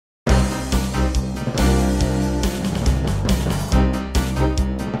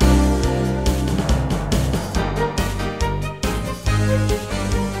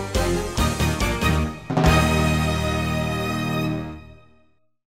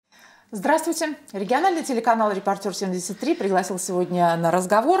Здравствуйте. Региональный телеканал «Репортер-73» пригласил сегодня на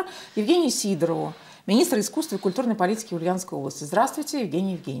разговор Евгению СИДОРОВу, министра искусства и культурной политики Ульяновской области. Здравствуйте,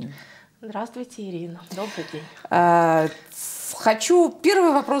 Евгения Евгеньевна. Здравствуйте, Ирина. Добрый день. Хочу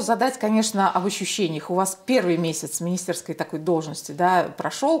первый вопрос задать, конечно, об ощущениях. У вас первый месяц министерской такой должности, да,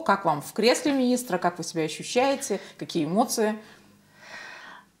 прошел. Как вам в кресле министра? Как вы себя ощущаете? Какие эмоции?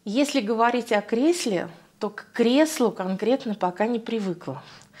 Если говорить о кресле, то к креслу конкретно пока не привыкла.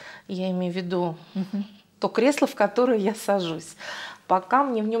 Я имею в виду то кресло, в которое я сажусь. Пока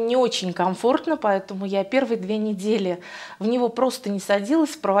мне в нем не очень комфортно, поэтому я первые 2 недели в него просто не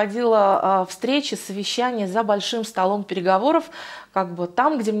садилась, проводила встречи, совещания за большим столом переговоров, как бы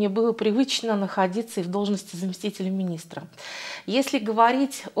там, где мне было привычно находиться и в должности заместителя министра. Если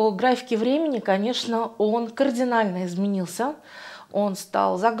говорить о графике времени, конечно, он кардинально изменился. Он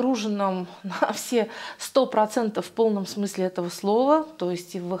стал загруженным на все 100% в полном смысле этого слова, то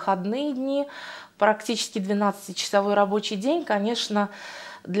есть и в выходные дни, практически 12-часовой рабочий день. Конечно,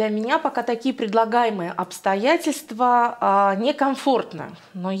 для меня пока такие предлагаемые обстоятельства некомфортны,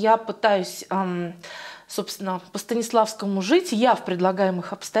 но я пытаюсь, собственно, по Станиславскому жить, я в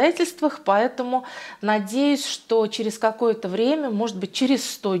предлагаемых обстоятельствах, поэтому надеюсь, что через какое-то время, может быть, через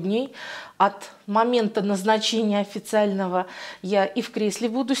 100 дней, от момента назначения официального я и в кресле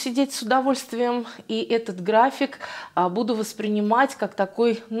буду сидеть с удовольствием, и этот график буду воспринимать как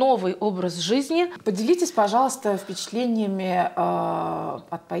такой новый образ жизни. Поделитесь, пожалуйста, впечатлениями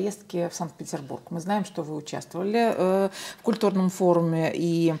от поездки в Санкт-Петербург. Мы знаем, что вы участвовали в культурном форуме,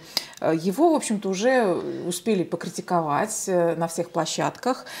 и его, в общем-то, уже успели покритиковать на всех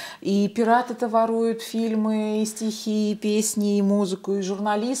площадках. И пираты-то воруют фильмы, и стихи, и песни, и музыку, и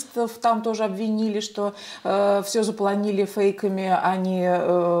журналистов там тоже обвинили, что все заполонили фейками, а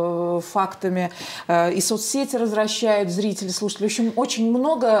не фактами. И соцсети развращают зрители, слушатели. В общем, очень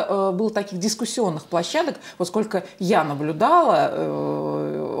много было таких дискуссионных площадок. Вот сколько я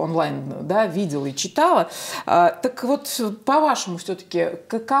наблюдала онлайн, да, видела и читала. Так вот, по-вашему, все-таки,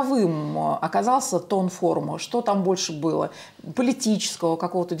 каковым оказался тон форума? Что там больше было? Политического,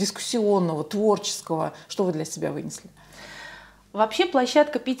 какого-то дискуссионного, творческого? Что вы для себя вынесли? Вообще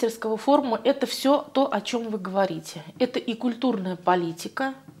площадка питерского форума – это все то, о чем вы говорите. Это и культурная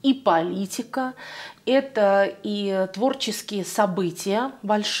политика, и политика, это и творческие события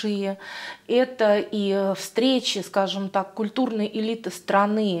большие, это и встречи, скажем так, культурной элиты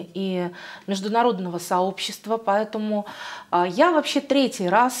страны и международного сообщества. Поэтому я вообще 3-й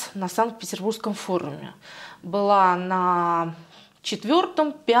раз на Санкт-Петербургском форуме. Была на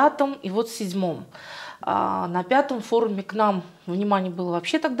 4-м, 5-м и вот 7-м. На 5-м форуме к нам внимание было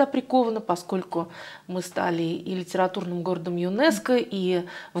вообще тогда приковано, поскольку мы стали и литературным городом ЮНЕСКО, и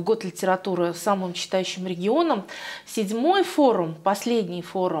в год литературы самым читающим регионом. 7-й форум, последний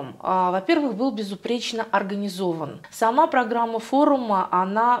форум, во-первых, был безупречно организован. Сама программа форума,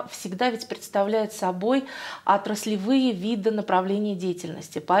 она всегда ведь представляет собой отраслевые виды направления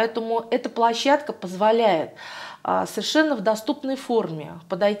деятельности. Поэтому эта площадка позволяет совершенно в доступной форме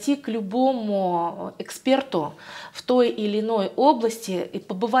подойти к любому эксперту в той или иной области и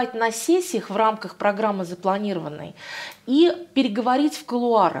побывать на сессиях в рамках программы запланированной и переговорить в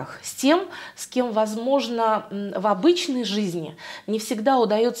кулуарах с тем, с кем, возможно, в обычной жизни не всегда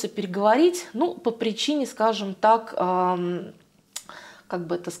удается переговорить, ну, по причине, скажем так, как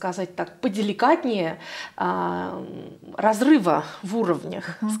бы это сказать так, поделикатнее, разрыва в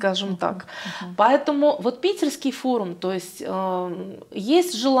уровнях, скажем так. Поэтому вот питерский форум, то есть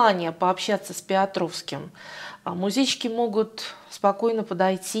есть желание пообщаться с Петровским, музейщики могут спокойно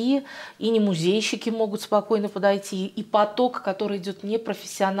подойти, и не музейщики могут спокойно подойти, и поток, который идет не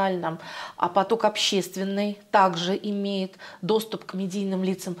профессиональным, а поток общественный, также имеет доступ к медийным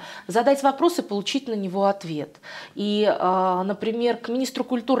лицам, задать вопрос и получить на него ответ. И, например, к министру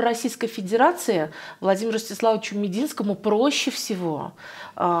культуры Российской Федерации Владимиру Ростиславовичу Мединскому проще всего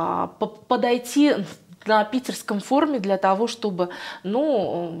подойти на питерском форуме для того, чтобы,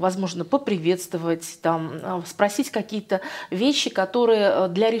 ну, возможно, поприветствовать, там, спросить какие-то вещи, которые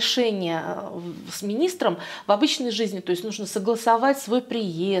для решения с министром в обычной жизни, то есть нужно согласовать свой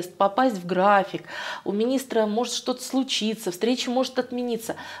приезд, попасть в график, у министра может что-то случиться, встреча может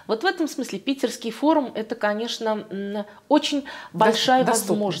отмениться. Вот в этом смысле питерский форум – это, конечно, очень большая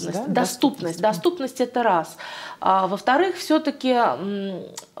возможность. Да? Доступность – это раз. Во-вторых, все-таки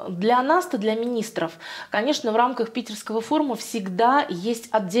для нас-то, для министров, Конечно, в рамках питерского форума всегда есть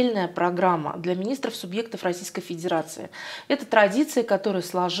отдельная программа для министров субъектов Российской Федерации. Это традиция, которая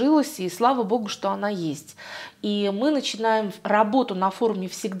сложилась, и слава богу, что она есть. И мы начинаем работу на форуме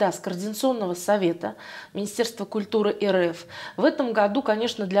всегда с Координационного совета Министерства культуры РФ. В этом году,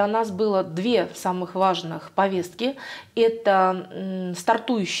 конечно, для нас было две самых важных повестки. Это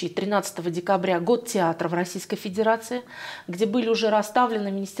стартующий 13 декабря год театра в Российской Федерации, где были уже расставлены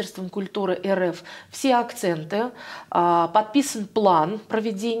Министерством культуры РФ все акценты, подписан план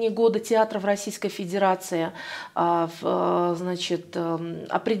проведения года театра в Российской Федерации, значит,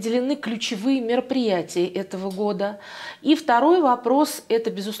 определены ключевые мероприятия этого года. И второй вопрос –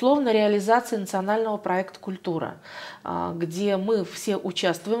 это, безусловно, реализация национального проекта «Культура», где мы все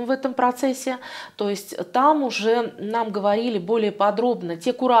участвуем в этом процессе. То есть там уже нам говорили более подробно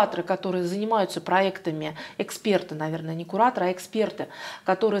те кураторы, которые занимаются проектами, эксперты, наверное, не кураторы, а эксперты,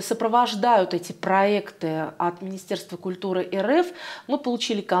 которые сопровождают эти проекты от Министерства культуры РФ. Мы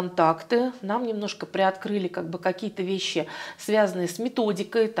получили контакты, нам немножко приоткрыли какие-то вещи, связанные с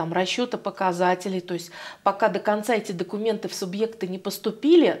методикой, там, расчета показателей. То есть пока до конца эти документы в субъекты не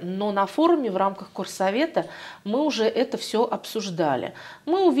поступили, но на форуме в рамках Корсовета мы уже это все обсуждали.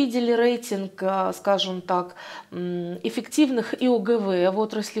 Мы увидели рейтинг, скажем так, эффективных ИОГВ в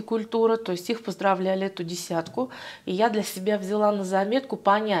отрасли культуры, то есть их поздравляли эту десятку. И я для себя взяла на заметку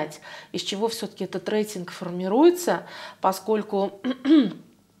понять, из чего все-таки этот рейтинг формируется, поскольку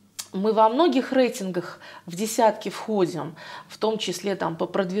мы во многих рейтингах в десятки входим, в том числе там, по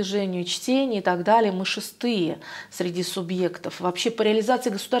продвижению чтения и так далее, мы шестые среди субъектов. Вообще по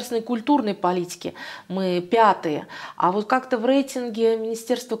реализации государственной культурной политики мы пятые. А вот как-то в рейтинге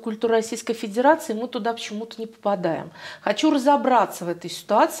Министерства культуры Российской Федерации мы туда почему-то не попадаем. Хочу разобраться в этой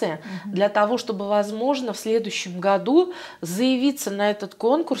ситуации для того, чтобы, возможно, в следующем году заявиться на этот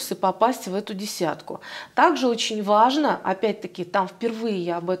конкурс и попасть в эту десятку. Также очень важно, опять-таки, там впервые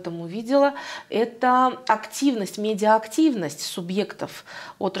я об этом увидела, это активность, медиаактивность субъектов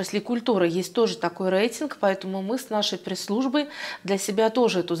отрасли культуры. Есть тоже такой рейтинг, поэтому мы с нашей пресс-службой для себя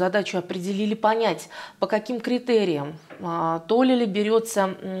тоже эту задачу определили, понять, по каким критериям. То ли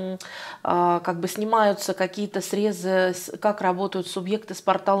берется, снимаются какие-то срезы, как работают субъекты с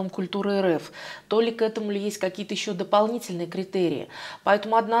порталом культуры РФ, то ли к этому ли есть какие-то еще дополнительные критерии.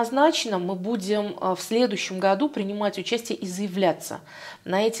 Поэтому однозначно мы будем в следующем году принимать участие и заявляться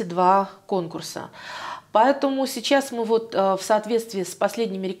на эти два конкурса. Поэтому сейчас мы в соответствии с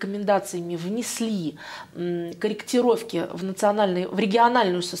последними рекомендациями внесли корректировки в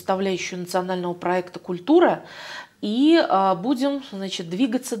региональную составляющую национального проекта «Культура», и будем,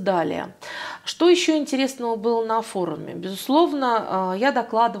 двигаться далее. Что еще интересного было на форуме? Безусловно, я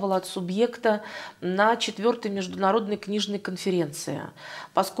докладывала от субъекта на 4-й международной книжной конференции,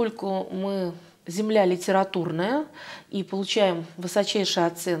 поскольку мы земля литературная и получаем высочайшие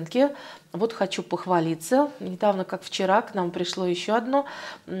оценки. Вот хочу похвалиться. Недавно, как вчера, к нам пришло еще одно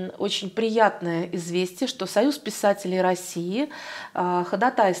очень приятное известие, что Союз писателей России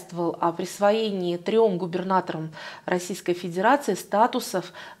ходатайствовал о присвоении 3 губернаторам Российской Федерации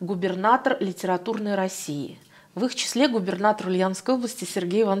статусов губернатор литературной России. В их числе губернатор Ульяновской области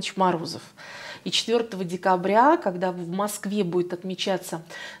Сергей Иванович Морозов. И 4 декабря, когда в Москве будет отмечаться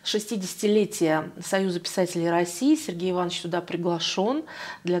 60-летие Союза писателей России, Сергей Иванович туда приглашен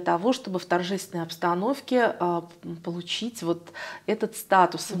для того, чтобы в торжественной обстановке получить этот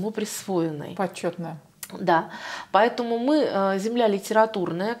статус, ему присвоенный. Почетное. Да, поэтому мы земля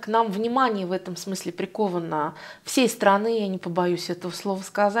литературная, к нам внимание в этом смысле приковано всей страны, я не побоюсь этого слова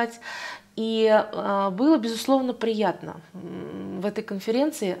сказать. И было, безусловно, приятно в этой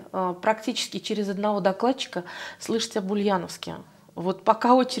конференции практически через одного докладчика слышать об Ульяновске. Вот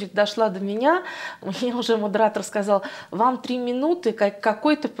пока очередь дошла до меня, мне уже модератор сказал: вам 3 минуты,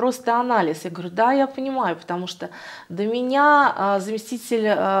 какой-то просто анализ. Я говорю: да, я понимаю, потому что до меня заместитель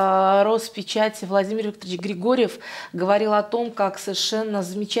Роспечати Владимир Викторович Григорьев говорил о том, как совершенно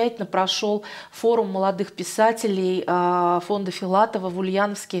замечательно прошел форум молодых писателей фонда Филатова в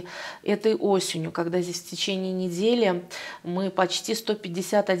Ульяновске этой осенью, когда здесь в течение недели мы почти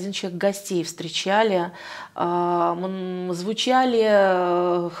 151 человек гостей встречали, звучали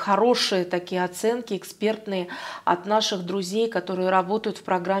хорошие такие оценки экспертные от наших друзей, которые работают в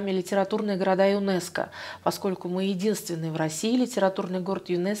программе «Литературные города ЮНЕСКО», поскольку мы единственный в России литературный город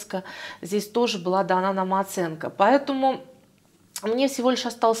ЮНЕСКО, здесь тоже была дана нам оценка. Поэтому Мне всего лишь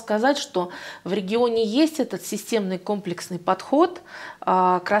осталось сказать, что в регионе есть этот системный комплексный подход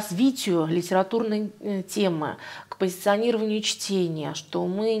к развитию литературной темы, к позиционированию чтения, что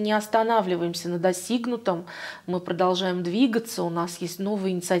мы не останавливаемся на достигнутом, мы продолжаем двигаться, у нас есть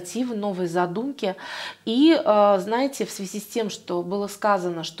новые инициативы, новые задумки. И, знаете, в связи с тем, что было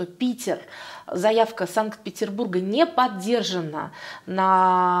сказано, что Питер, заявка Санкт-Петербурга не поддержана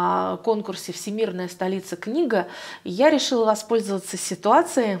на конкурсе «Всемирная столица книга», я решила воспользоваться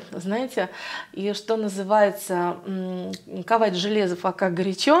ситуацией, знаете, и что называется, ковать железо пока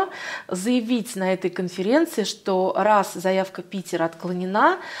горячо, заявить на этой конференции, что раз заявка Питера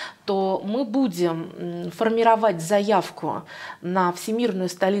отклонена, то мы будем формировать заявку на Всемирную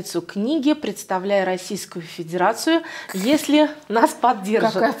столицу книги, представляя Российскую Федерацию, если нас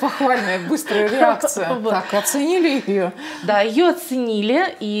поддержат. Какая похвальная, быстрая реакция. Так, оценили ее? Да, ее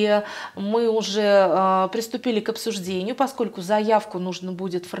оценили, и мы уже приступили к обсуждению, поскольку заявку нужно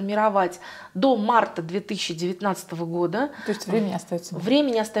будет формировать до марта 2019 года. То есть времени остается немного.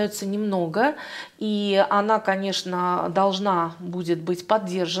 Времени остается немного, и она, конечно, должна будет быть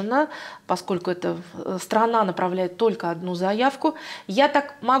поддержана, поскольку эта страна направляет только одну заявку. Я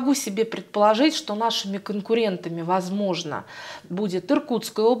так могу себе предположить, что нашими конкурентами, возможно, будет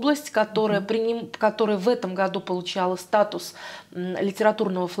Иркутская область, которая в этом году получала статус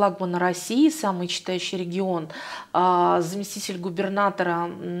литературного флагмана России, самый читающий регион. Заместитель губернатора,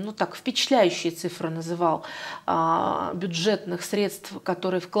 ну так, впечатляющие цифры называл бюджетных средств,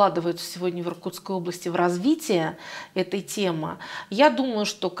 которые вкладываются сегодня в Иркутской области в развитие этой темы. Я думаю,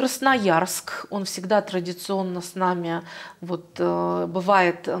 что Красноярск, он всегда традиционно с нами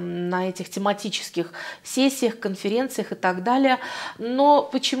бывает на этих тематических сессиях, конференциях и так далее. Но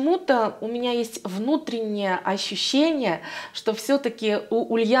почему-то у меня есть внутреннее ощущение, что все-таки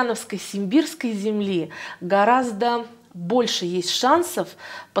у Ульяновской симбирской земли гораздо больше есть шансов,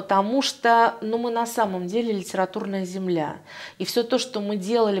 потому что мы на самом деле литературная земля. И все то, что мы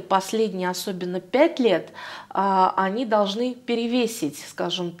делали последние, особенно 5 лет, они должны перевесить,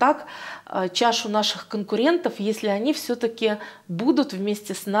 скажем так, чашу наших конкурентов, если они все-таки будут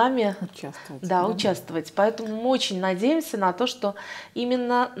вместе с нами участвовать. Поэтому мы очень надеемся на то, что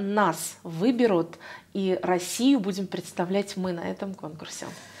именно нас выберут, и Россию будем представлять мы на этом конкурсе.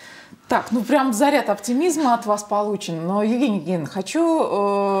 Так, прям заряд оптимизма от вас получен. Но, Евгения,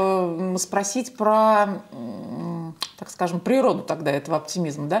 хочу спросить про, так скажем, природу тогда этого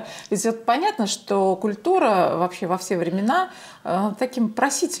оптимизма. Да? Ведь это понятно, что культура вообще во все времена таким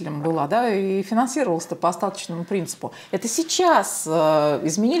просителем была, да, и финансировалась-то по остаточному принципу. Это сейчас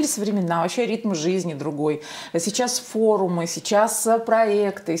изменились времена, вообще ритм жизни другой. Сейчас форумы, сейчас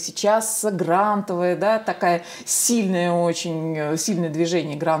проекты, сейчас грантовые, да, такая сильное, очень сильное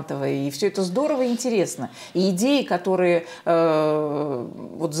движение грантовое. И все это здорово и интересно. И идеи, которые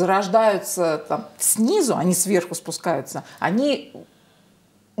зарождаются там снизу, они сверху спускаются, они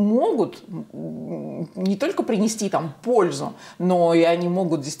могут не только принести там пользу, но и они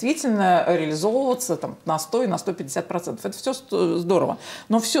могут действительно реализовываться там на 100 и на 150%. Это все здорово.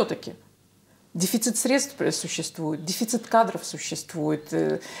 Но все-таки дефицит средств существует, дефицит кадров существует.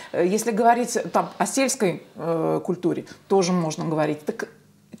 Если говорить там о сельской культуре, тоже можно говорить. Так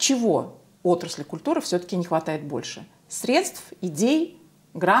чего отрасли культуры все-таки не хватает больше? Средств, идей,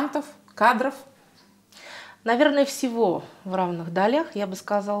 грантов, кадров? Наверное, всего в равных долях, я бы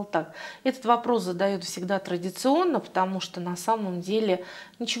сказала так. Этот вопрос задают всегда традиционно, потому что на самом деле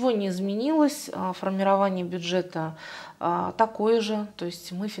ничего не изменилось. Формирование бюджета такое же, то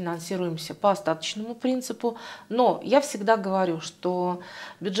есть мы финансируемся по остаточному принципу. Но я всегда говорю, что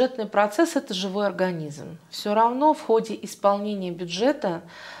бюджетный процесс – это живой организм. Все равно в ходе исполнения бюджета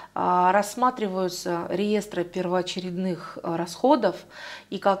рассматриваются реестры первоочередных расходов,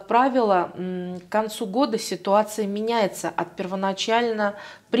 и, как правило, к концу года ситуация меняется от первоначально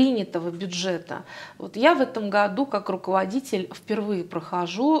принятого бюджета. Я в этом году, как руководитель, впервые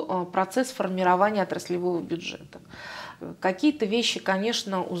прохожу процесс формирования отраслевого бюджета. Какие-то вещи,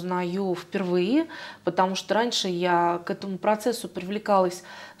 конечно, узнаю впервые, потому что раньше я к этому процессу привлекалась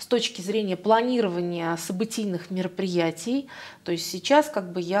с точки зрения планирования событийных мероприятий. То есть сейчас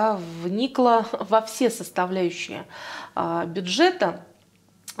я вникла во все составляющие бюджета.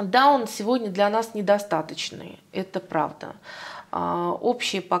 Да, он сегодня для нас недостаточный, это правда.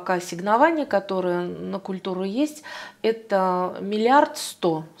 Общее пока ассигнование, которое на культуру есть, это 1 100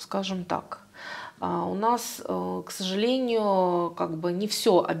 000 000, скажем так. У нас, к сожалению, не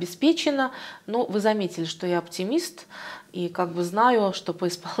все обеспечено, но вы заметили, что я оптимист и знаю, что по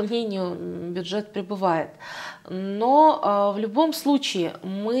исполнению бюджет прибывает. Но в любом случае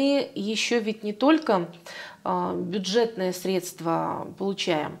мы еще ведь не только бюджетные средства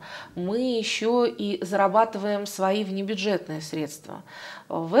получаем, мы еще и зарабатываем свои внебюджетные средства.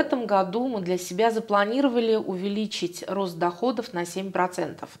 В этом году мы для себя запланировали увеличить рост доходов на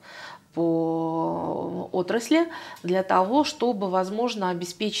 7% по отрасли для того, чтобы, возможно,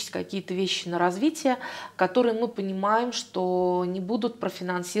 обеспечить какие-то вещи на развитие, которые мы понимаем, что не будут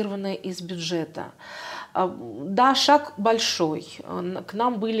профинансированы из бюджета. Да, шаг большой. К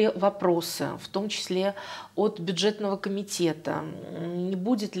нам были вопросы, в том числе от бюджетного комитета. Не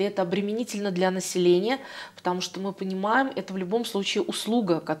будет ли это обременительно для населения, потому что мы понимаем, это в любом случае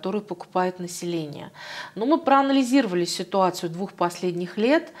услуга, которую покупает население. Но мы проанализировали ситуацию 2 последних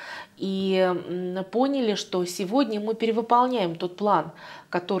лет и поняли, что сегодня мы перевыполняем тот план,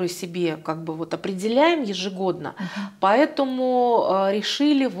 который себе как бы вот определяем ежегодно. Поэтому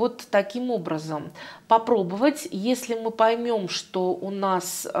решили вот таким образом попробовать, если мы поймем, что у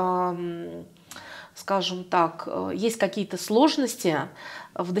нас, скажем так, есть какие-то сложности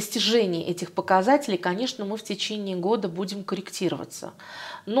в достижении этих показателей, конечно, мы в течение года будем корректироваться.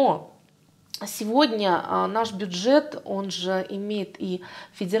 Но сегодня наш бюджет, он же имеет и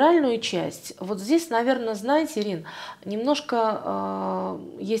федеральную часть. Вот здесь, наверное, знаете, Ирин, немножко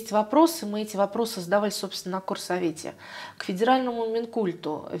есть вопросы, мы эти вопросы задавали, собственно, на Корсовете, к федеральному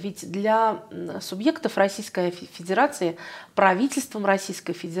Минкульту. Ведь для субъектов Российской Федерации, правительством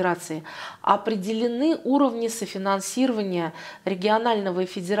Российской Федерации определены уровни софинансирования регионального и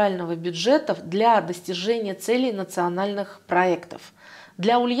федерального бюджетов для достижения целей национальных проектов.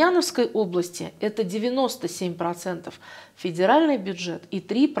 Для Ульяновской области это 97% федеральный бюджет и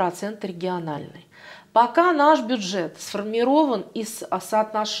 3% региональный. Пока наш бюджет сформирован из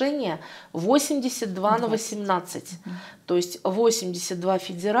соотношения 82 на 18, то есть 82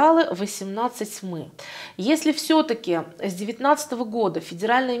 федералы, 18 мы. Если все-таки с 2019 года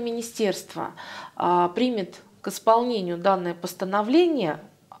федеральное министерство примет к исполнению данное постановление,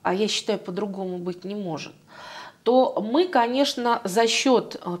 а я считаю, по-другому быть не может, то мы, конечно, за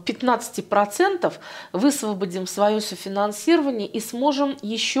счет 15% высвободим свое софинансирование и сможем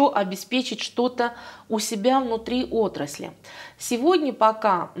еще обеспечить что-то у себя внутри отрасли. Сегодня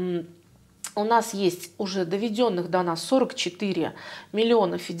пока у нас есть уже доведенных до нас 44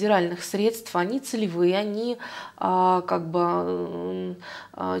 миллиона федеральных средств, они целевые, они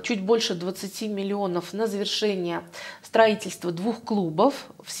чуть больше 20 миллионов на завершение строительства 2 клубов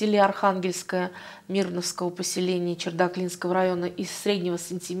в селе Архангельское, Мирновского поселения Чердаклинского района и Среднего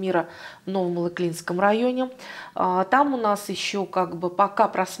Сантимира в Новом Лыклинском районе. Там у нас еще пока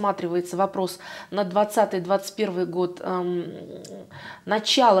просматривается вопрос на 2020-2021 год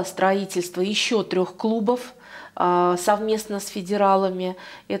начало строительства еще 3 клубов совместно с федералами.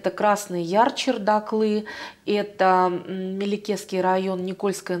 Это Красный Яр, Чердаклы, это Меликесский район,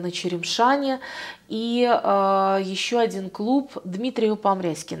 Никольское на Черемшане и еще один клуб Дмитрия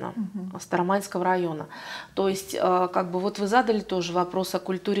Помряскина, Старомайнского района. То есть вот вы задали тоже вопрос о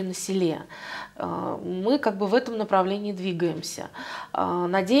культуре на селе. Мы в этом направлении двигаемся.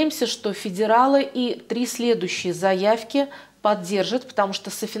 Надеемся, что федералы и 3 следующие заявки поддержат, потому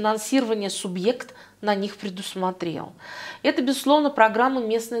что софинансирование субъект на них предусмотрел. Это, безусловно, программа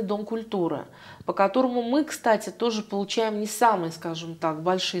 «Местный дом культуры», по которому мы, кстати, тоже получаем не самые, скажем так,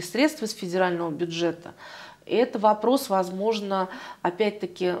 большие средства из федерального бюджета. И это вопрос, возможно,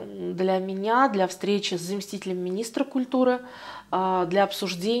 опять-таки для меня, для встречи с заместителем министра культуры, для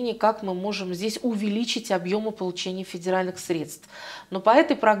обсуждения, как мы можем здесь увеличить объемы получения федеральных средств. Но по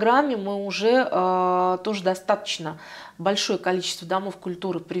этой программе мы уже тоже достаточно большое количество домов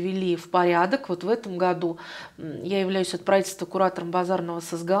культуры привели в порядок. Вот в этом году я являюсь от правительства куратором базарного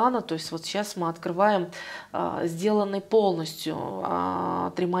ССГАНа, то есть вот сейчас мы открываем сделанный полностью,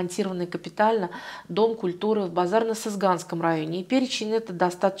 отремонтированный капитально дом культуры в базарно-сызганском районе. И перечень это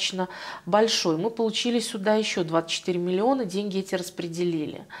достаточно большой. Мы получили сюда еще 24 миллиона, деньги эти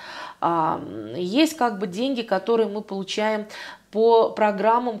распределили. Есть деньги, которые мы получаем по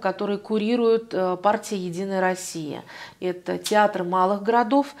программам, которые курирует партия «Единая Россия». Это театры малых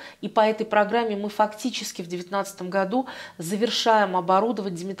городов. И по этой программе мы фактически в 2019 году завершаем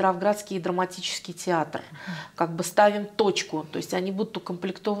оборудовать Димитровградский драматический театр. Ставим точку, то есть они будут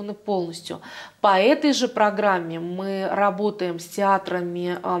укомплектованы полностью. По этой же программе мы работаем с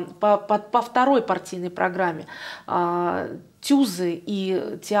театрами, по второй партийной программе, Тюзы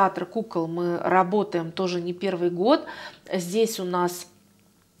и театр кукол мы работаем тоже не первый год. Здесь у нас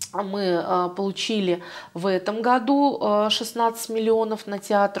мы получили в этом году 16 миллионов на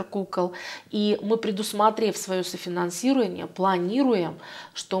театр кукол. И мы, предусмотрев свое софинансирование, планируем,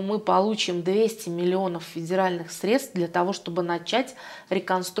 что мы получим 200 миллионов федеральных средств для того, чтобы начать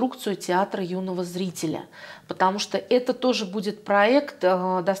реконструкцию театра юного зрителя. Потому что это тоже будет проект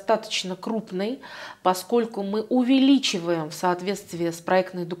достаточно крупный, поскольку мы увеличиваем в соответствии с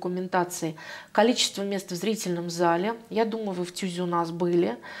проектной документацией количество мест в зрительном зале. Я думаю, вы в ТЮЗе у нас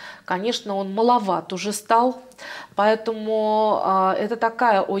были. Конечно, он маловат уже стал, поэтому это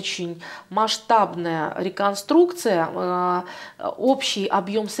такая очень масштабная реконструкция, общий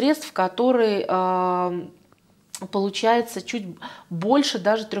объем средств, который получается чуть больше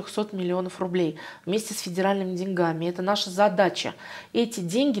даже 300 миллионов рублей вместе с федеральными деньгами. Это наша задача. Эти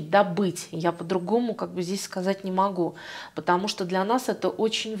деньги добыть. Я по-другому здесь сказать не могу, потому что для нас это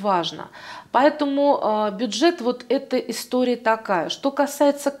очень важно. Поэтому бюджет, вот эта история такая. Что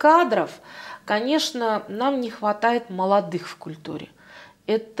касается кадров, конечно, нам не хватает молодых в культуре.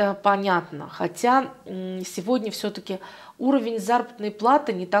 Это понятно. Хотя сегодня все-таки уровень заработной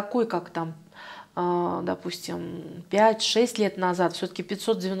платы не такой, как там, допустим, 5-6 лет назад. Все-таки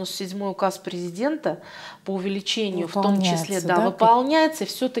 597 указ президента по увеличению, в том числе, выполняется. И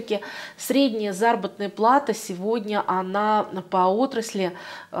все-таки средняя заработная плата сегодня, она по отрасли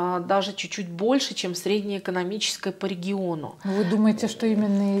даже чуть-чуть больше, чем средняя экономическая по региону. Вы думаете, что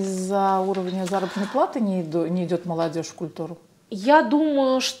именно из-за уровня заработной платы не идет молодежь в культуру? Я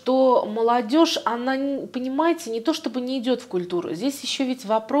думаю, что молодежь, она, понимаете, не то чтобы не идет в культуру. Здесь еще ведь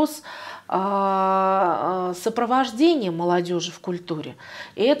вопрос сопровождения молодежи в культуре.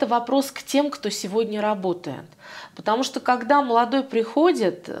 И это вопрос к тем, кто сегодня работает. Потому что когда молодой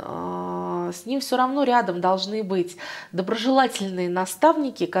приходит, с ним все равно рядом должны быть доброжелательные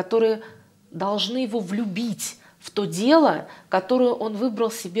наставники, которые должны его влюбить в то дело, которое он выбрал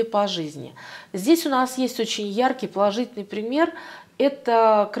себе по жизни. Здесь у нас есть очень яркий положительный пример.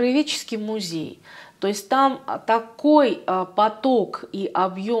 Это краеведческий музей. То есть там такой поток и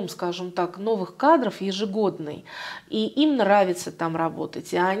объем, скажем так, новых кадров ежегодный. И им нравится там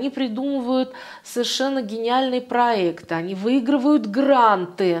работать. И они придумывают совершенно гениальные проекты. Они выигрывают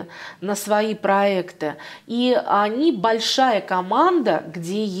гранты на свои проекты. И они большая команда,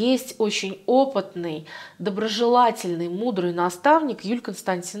 где есть очень опытный, доброжелательный, мудрый наставник Юлия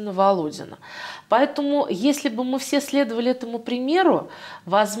Константиновна Володина. Поэтому, если бы мы все следовали этому примеру,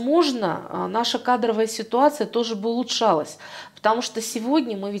 возможно, наша кадровая ситуация тоже бы улучшалась. Потому что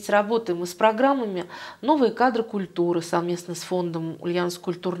сегодня мы ведь работаем и с программами «Новые кадры культуры» совместно с фондом «Ульяновская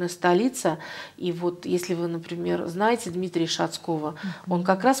культурная столица». И вот если вы, например, знаете Дмитрия Шацкова, он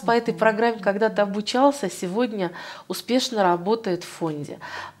как раз по этой программе когда-то обучался, сегодня успешно работает в фонде.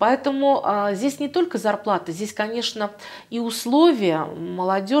 Поэтому здесь не только зарплата, здесь, конечно, и условия.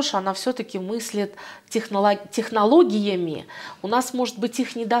 Молодежь, она все-таки мыслит технологиями. У нас, может быть,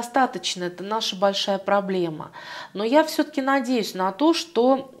 их недостаточно, это наша большая проблема. Но я все-таки надеюсь на то,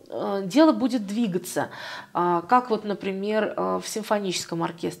 что дело будет двигаться, как вот, например, в симфоническом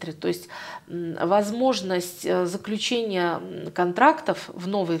оркестре. То есть возможность заключения контрактов в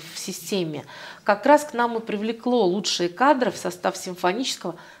новой системе как раз к нам и привлекло лучшие кадры в состав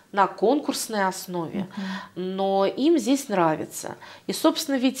симфонического на конкурсной основе, но им здесь нравится. И,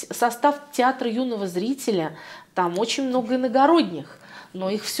 собственно, ведь состав театра юного зрителя, там очень много иногородних, но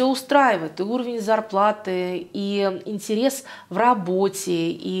их все устраивает, и уровень зарплаты, и интерес в работе,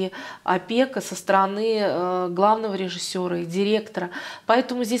 и опека со стороны главного режиссера и директора.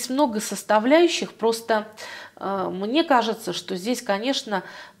 Поэтому здесь много составляющих, просто мне кажется, что здесь, конечно,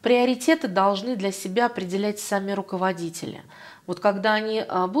 приоритеты должны для себя определять сами руководители. Вот когда они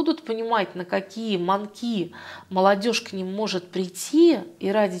будут понимать, на какие манки молодежь к ним может прийти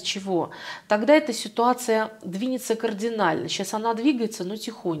и ради чего, тогда эта ситуация двинется кардинально. Сейчас она двигается, но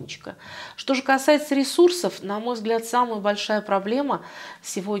тихонечко. Что же касается ресурсов, на мой взгляд, самая большая проблема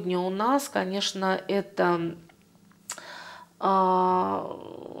сегодня у нас, конечно, это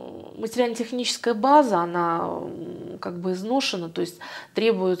материально-техническая база, она как бы изношена, то есть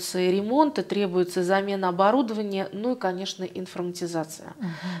требуются и ремонты, требуется замена оборудования, ну и, конечно, информатизация.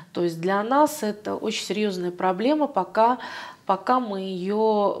 То есть для нас это очень серьезная проблема, пока мы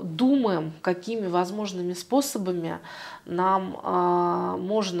ее думаем, какими возможными способами нам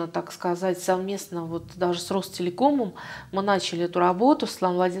можно, так сказать, совместно, вот даже с Ростелекомом мы начали эту работу с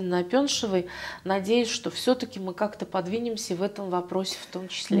Светланой Владимировной Опеншевой. Надеюсь, что все-таки мы как-то подвинемся в этом вопросе в том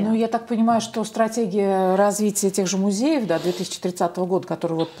числе. Ну, я так понимаю, что стратегия развития тех же музеев, да, 2030 года,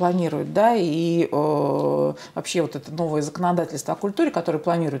 который вот планируют, да, и вообще вот это новое законодательство о культуре, которое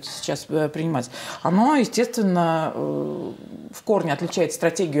планируется сейчас принимать, оно, естественно, в корне отличает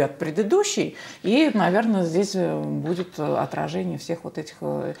стратегию от предыдущей, и, наверное, здесь будет отражение всех вот этих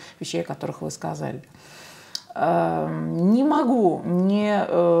вещей, о которых вы сказали. Не могу не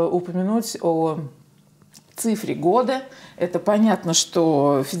упомянуть о цифре года. Это понятно,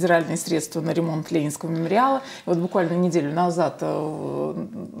 что федеральные средства на ремонт Ленинского мемориала. Вот буквально неделю назад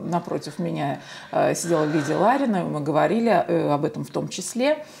напротив меня сидела Лидия Ларина, и мы говорили об этом в том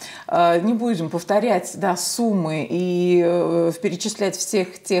числе. Не будем повторять, да, суммы и перечислять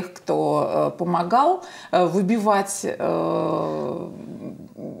всех тех, кто помогал выбивать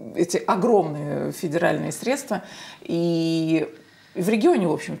эти огромные федеральные средства. И в регионе,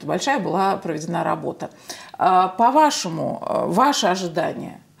 в общем-то, большая была проведена работа. По-вашему, ваше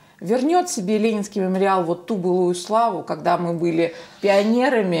ожидание, вернет себе Ленинский мемориал вот ту былую славу, когда мы были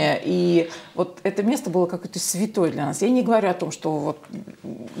пионерами, и вот это место было какое-то святое для нас? Я не говорю о том, что вот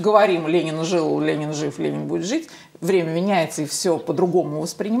говорим, Ленин жил, Ленин жив, Ленин будет жить. Время меняется, и все по-другому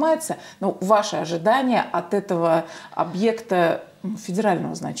воспринимается. Но ваши ожидания от этого объекта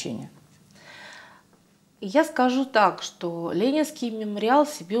федерального значения? Я скажу так, что Ленинский мемориал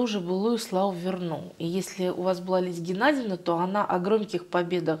себе уже былую славу вернул. И если у вас была Лидия Геннадьевна, то она о громких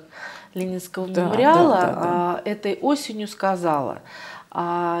победах Ленинского мемориала этой осенью сказала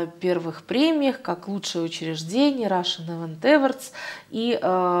о первых премиях, как лучшее учреждение, Russian Event Awards, и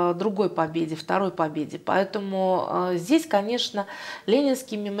другой победе, второй победе. Поэтому здесь, конечно,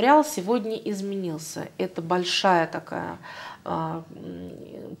 Ленинский мемориал сегодня изменился. Это большая такая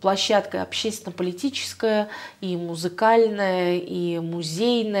площадка общественно-политическая, и музыкальная, и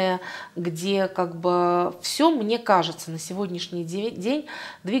музейная, где как бы все, мне кажется, на сегодняшний день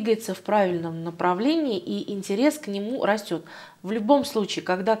двигается в правильном направлении, и интерес к нему растет. В любом случае,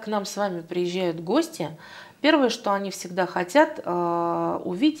 когда к нам с вами приезжают гости, первое, что они всегда хотят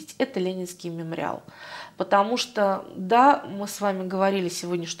увидеть, это Ленинский мемориал. Потому что, да, мы с вами говорили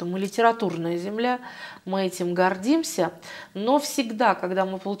сегодня, что мы литературная земля, мы этим гордимся, но всегда, когда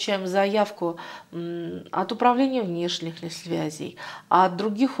мы получаем заявку от управления внешних связей, от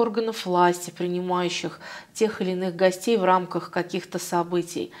других органов власти, принимающих тех или иных гостей в рамках каких-то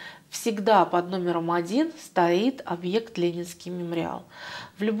событий, всегда под номером 1 стоит объект Ленинский мемориал.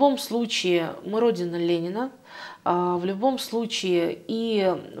 В любом случае, мы родина Ленина. В любом случае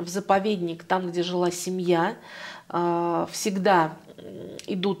и в заповедник, там, где жила семья, всегда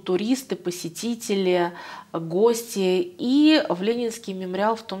идут туристы, посетители, гости, и в Ленинский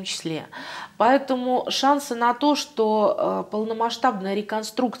мемориал в том числе. Поэтому шансы на то, что полномасштабная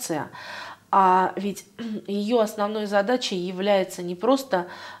реконструкция, а ведь ее основной задачей является не просто,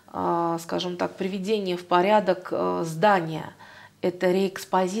 скажем так, приведение в порядок здания, это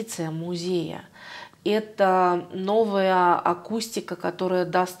реэкспозиция музея. Это новая акустика, которая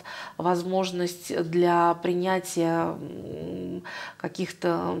даст возможность для принятия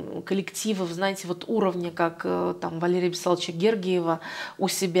каких-то коллективов, знаете, вот уровня, как там Валерия Вячеславовича Гергиева у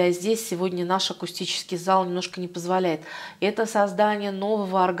себя здесь. Сегодня наш акустический зал немножко не позволяет. Это создание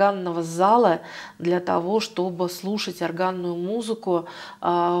нового органного зала для того, чтобы слушать органную музыку,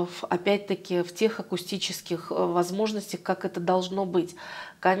 опять-таки, в тех акустических возможностях, как это должно быть.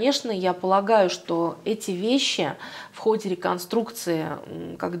 Конечно, я полагаю, что эти вещи в ходе реконструкции,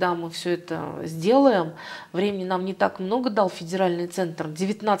 когда мы все это сделаем, времени нам не так много дал федеральный центр.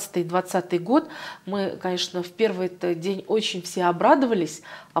 19-20 год мы, конечно, в первый-то день очень все обрадовались,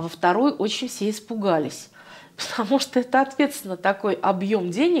 а во второй очень все испугались. Потому что это ответственно такой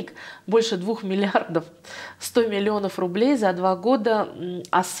объем денег, больше 2 миллиардов 100 миллионов рублей за 2 года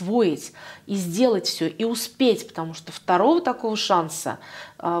освоить и сделать все, и успеть, потому что второго такого шанса,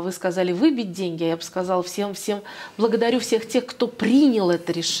 вы сказали, выбить деньги, а я бы сказала всем благодарю всех тех, кто принял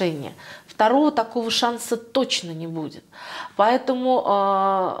это решение. Второго такого шанса точно не будет.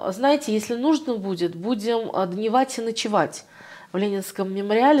 Поэтому, знаете, если нужно будет, будем дневать и ночевать в Ленинском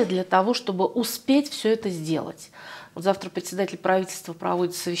мемориале для того, чтобы успеть все это сделать. Вот завтра председатель правительства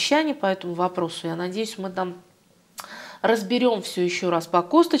проводит совещание по этому вопросу. Я надеюсь, мы там разберем все еще раз по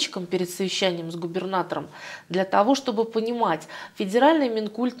косточкам перед совещанием с губернатором, для того, чтобы понимать, федеральный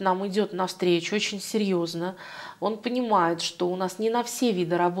Минкульт нам идет навстречу очень серьезно. Он понимает, что у нас не на все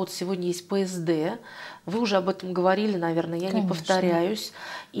виды работ сегодня есть ПСД. Вы уже об этом говорили, наверное, я не повторяюсь.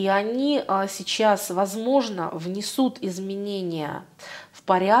 И они сейчас, возможно, внесут изменения в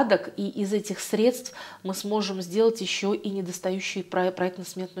порядок, и из этих средств мы сможем сделать еще и недостающую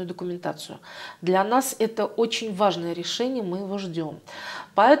проектно-сметную документацию. Для нас это очень важное решение, мы его ждем.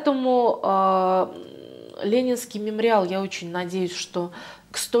 Поэтому Ленинский мемориал, я очень надеюсь, что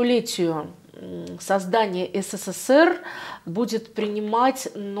к 100-летию создания СССР будет принимать,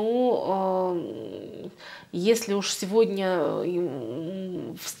 если уж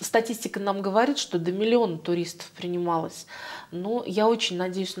сегодня статистика нам говорит, что до 1 миллиона туристов принималось, но я очень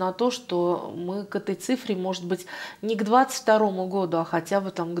надеюсь на то, что мы к этой цифре, может быть, не к 2022 году, а хотя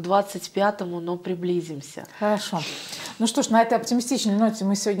бы там к 2025, но приблизимся. Хорошо. Ну что ж, на этой оптимистичной ноте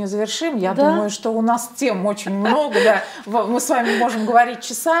мы сегодня завершим. Я думаю, что у нас тем очень много, да. Мы с вами можем говорить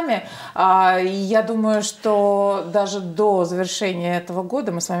часами. И я думаю, что даже до завершения этого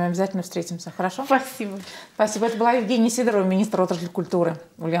года мы с вами обязательно встретимся. Хорошо? Спасибо. Спасибо. Это была Евгения СИДОРОВА, министр отрасли культуры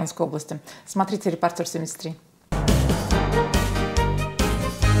Ульяновской области. Смотрите «Репортер 73».